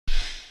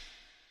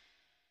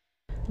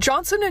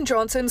Johnson &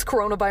 Johnson's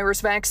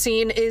coronavirus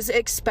vaccine is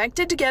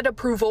expected to get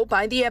approval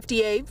by the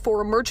FDA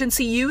for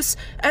emergency use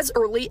as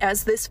early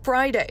as this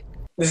Friday.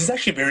 This is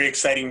actually very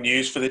exciting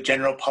news for the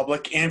general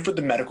public and for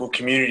the medical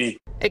community.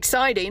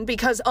 Exciting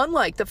because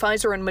unlike the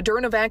Pfizer and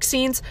Moderna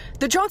vaccines,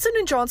 the Johnson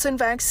 & Johnson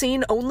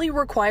vaccine only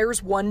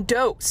requires one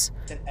dose.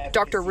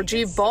 Dr.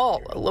 Rajiv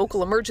Bal, a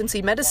local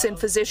emergency medicine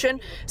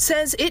physician,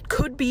 says it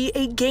could be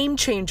a game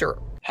changer.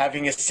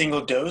 Having a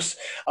single dose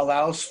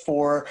allows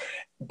for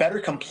better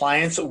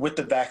compliance with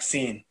the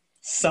vaccine.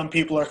 Some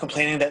people are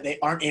complaining that they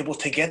aren't able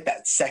to get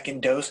that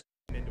second dose.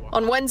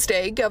 On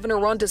Wednesday, Governor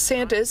Ron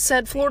DeSantis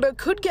said Florida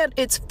could get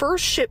its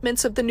first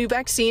shipments of the new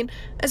vaccine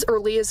as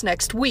early as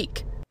next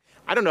week.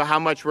 I don't know how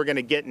much we're going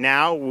to get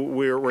now.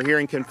 We're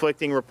hearing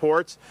conflicting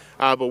reports,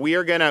 but we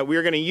are going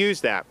to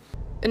use that.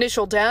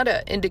 Initial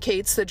data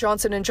indicates the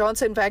Johnson &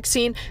 Johnson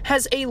vaccine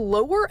has a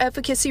lower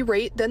efficacy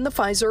rate than the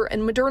Pfizer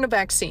and Moderna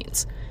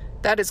vaccines.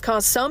 That has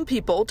caused some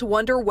people to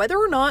wonder whether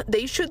or not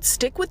they should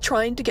stick with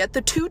trying to get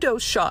the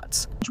 2-dose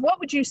shots. What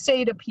would you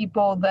say to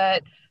people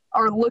that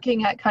are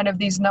looking at kind of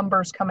these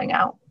numbers coming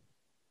out?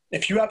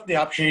 If you have the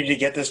opportunity to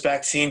get this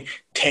vaccine,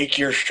 take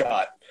your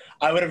shot.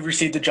 I would have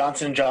received the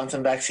Johnson &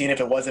 Johnson vaccine if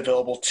it was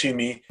available to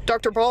me.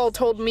 Dr. Ball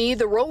told me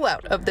the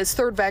rollout of this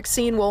third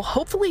vaccine will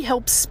hopefully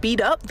help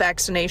speed up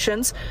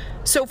vaccinations.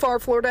 So far,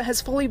 Florida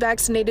has fully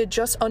vaccinated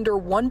just under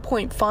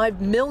 1.5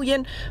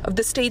 million of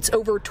the state's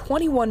over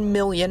 21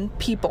 million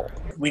people.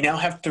 We now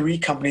have 3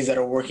 companies that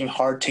are working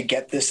hard to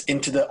get this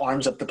into the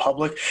arms of the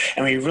public,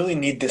 and we really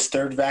need this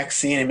third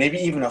vaccine and maybe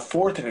even a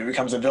fourth if it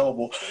becomes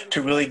available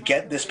to really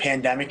get this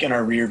pandemic in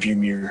our rearview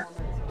mirror.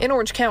 In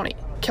Orange County,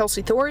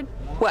 Kelsey Thorne,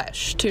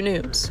 WESH 2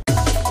 News.